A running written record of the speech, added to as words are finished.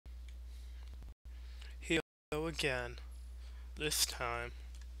So again, this time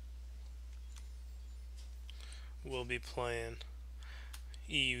we'll be playing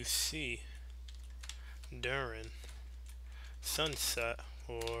EUC during sunset,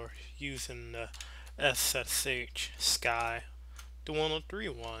 or using the SSH Sky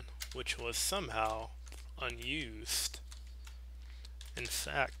 1031, which was somehow unused. In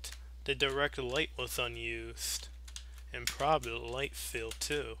fact, the direct light was unused, and probably the light field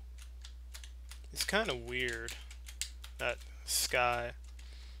too. It's kind of weird, that Sky,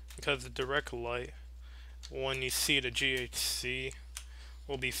 because the direct light, when you see the GHC,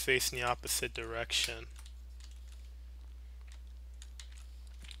 will be facing the opposite direction.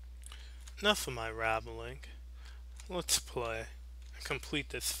 Enough of my rambling. Let's play and complete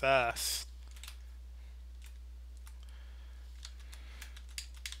this fast.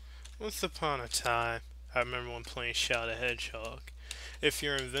 Once upon a time, I remember when playing Shadow the Hedgehog, if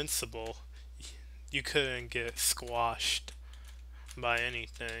you're invincible, you couldn't get squashed by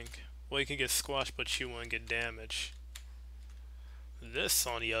anything. Well, you could get squashed, but you wouldn't get damage. This,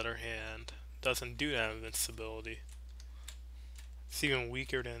 on the other hand, doesn't do that invincibility. It's even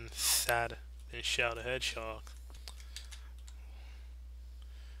weaker than Shadow the Hedgehog.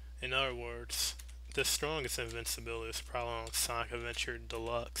 In other words, the strongest invincibility is probably on Sonic Adventure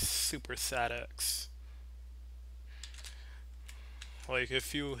Deluxe Super SAT-X. Like,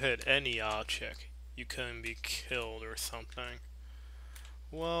 if you hit any object, you couldn't be killed or something.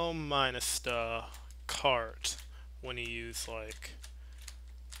 Well, minus the cart, when you use, like,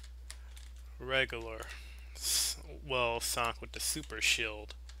 regular, well, Sonic with the Super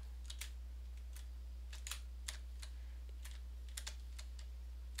Shield.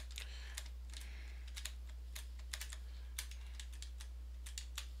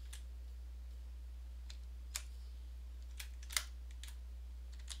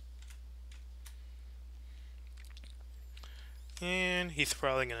 And he's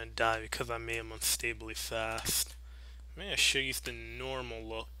probably gonna die because I made him unstably fast. Maybe I should use the normal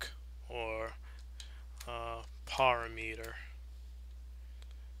look, or parameter,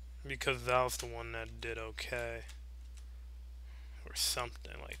 because that was the one that did okay, or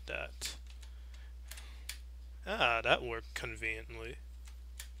something like that. Ah, that worked conveniently.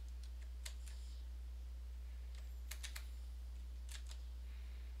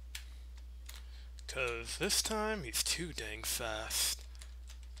 Cause this time he's too dang fast.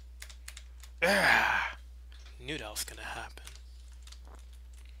 Ah, knew that was gonna happen.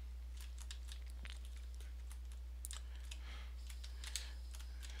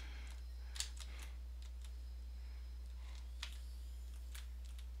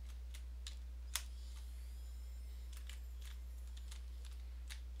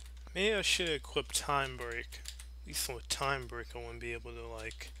 Maybe I should equip Time Break. At least with Time Break I wouldn't be able to,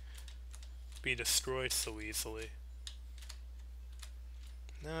 like, be destroyed so easily.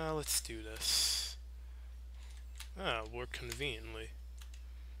 Now let's do this. Ah, work conveniently.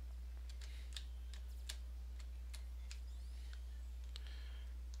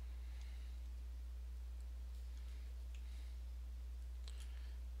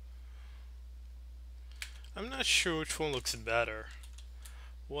 I'm not sure which one looks better.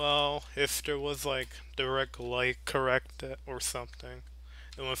 Well, if there was, like, direct light correct or something,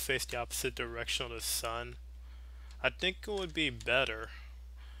 it would face the opposite direction of the sun, I think it would be better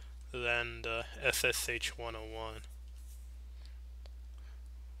than the SSH 101.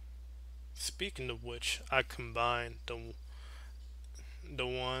 Speaking of which, I combined the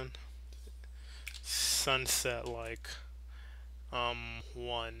one sunset, like,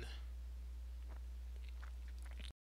 one